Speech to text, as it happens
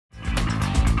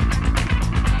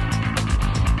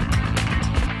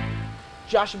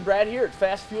Josh and Brad here at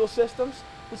FASS Fuel Systems.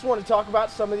 Just want to talk about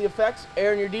some of the effects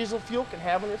air in your diesel fuel can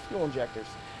have on your fuel injectors.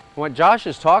 What Josh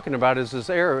is talking about is this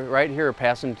air right here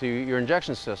passing to your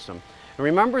injection system. And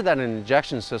remember that an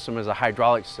injection system is a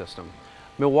hydraulic system.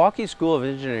 Milwaukee School of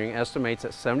Engineering estimates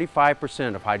that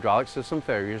 75% of hydraulic system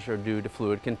failures are due to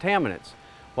fluid contaminants.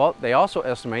 Well, they also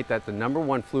estimate that the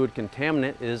 #1 fluid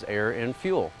contaminant is air in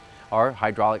fuel, or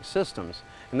hydraulic systems.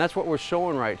 And that's what we're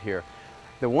showing right here.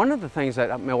 One of the things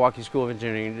that Milwaukee School of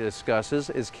Engineering discusses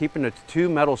is keeping the two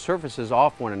metal surfaces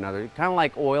off one another, kind of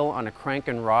like oil on a crank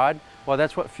and rod. Well,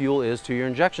 that's what fuel is to your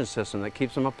injection system, that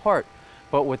keeps them apart.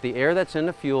 But with the air that's in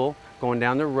the fuel going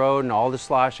down the road and all the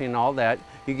sloshing and all that,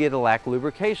 you get a lack of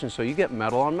lubrication, so you get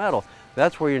metal on metal.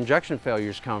 That's where your injection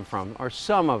failures come from, or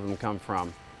some of them come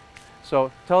from.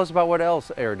 So tell us about what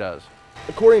else air does.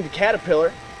 According to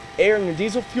Caterpillar, air in your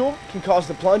diesel fuel can cause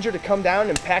the plunger to come down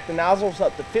and pack the nozzles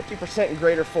up to 50% in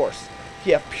greater force. If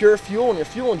you have pure fuel in your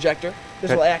fuel injector,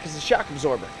 this will act as a shock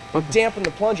absorber and dampen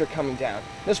the plunger coming down.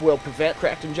 This will prevent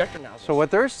cracked injector nozzles. So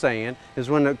what they're saying is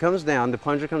when it comes down, the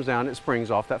plunger comes down, it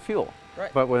springs off that fuel.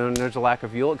 Right. But when there's a lack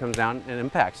of fuel, it comes down and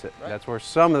impacts it. Right. That's where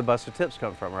some of the busted tips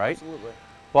come from, right? Absolutely.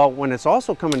 Well, when it's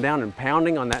also coming down and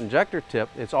pounding on that injector tip,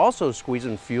 it's also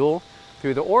squeezing fuel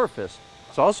through the orifice.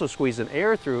 It's also squeezing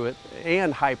air through it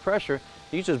and high pressure.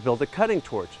 You just build a cutting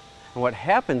torch. And what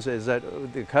happens is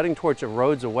that the cutting torch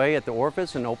erodes away at the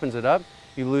orifice and opens it up.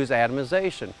 You lose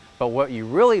atomization. But what you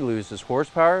really lose is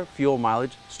horsepower, fuel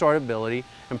mileage, startability,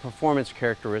 and performance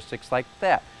characteristics like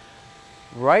that.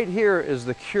 Right here is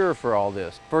the cure for all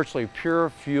this. Virtually pure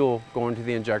fuel going to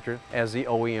the injector as the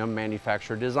OEM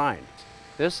manufacturer designed.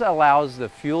 This allows the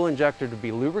fuel injector to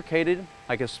be lubricated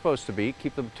like it's supposed to be,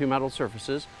 keep the two metal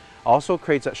surfaces. Also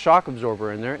creates that shock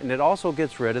absorber in there, and it also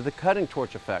gets rid of the cutting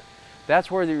torch effect. That's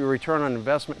where the return on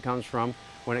investment comes from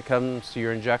when it comes to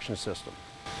your injection system.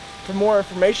 For more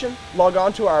information, log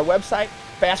on to our website,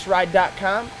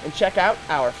 fastride.com, and check out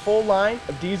our full line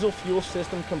of diesel fuel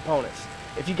system components.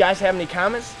 If you guys have any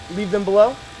comments, leave them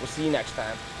below. We'll see you next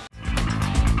time.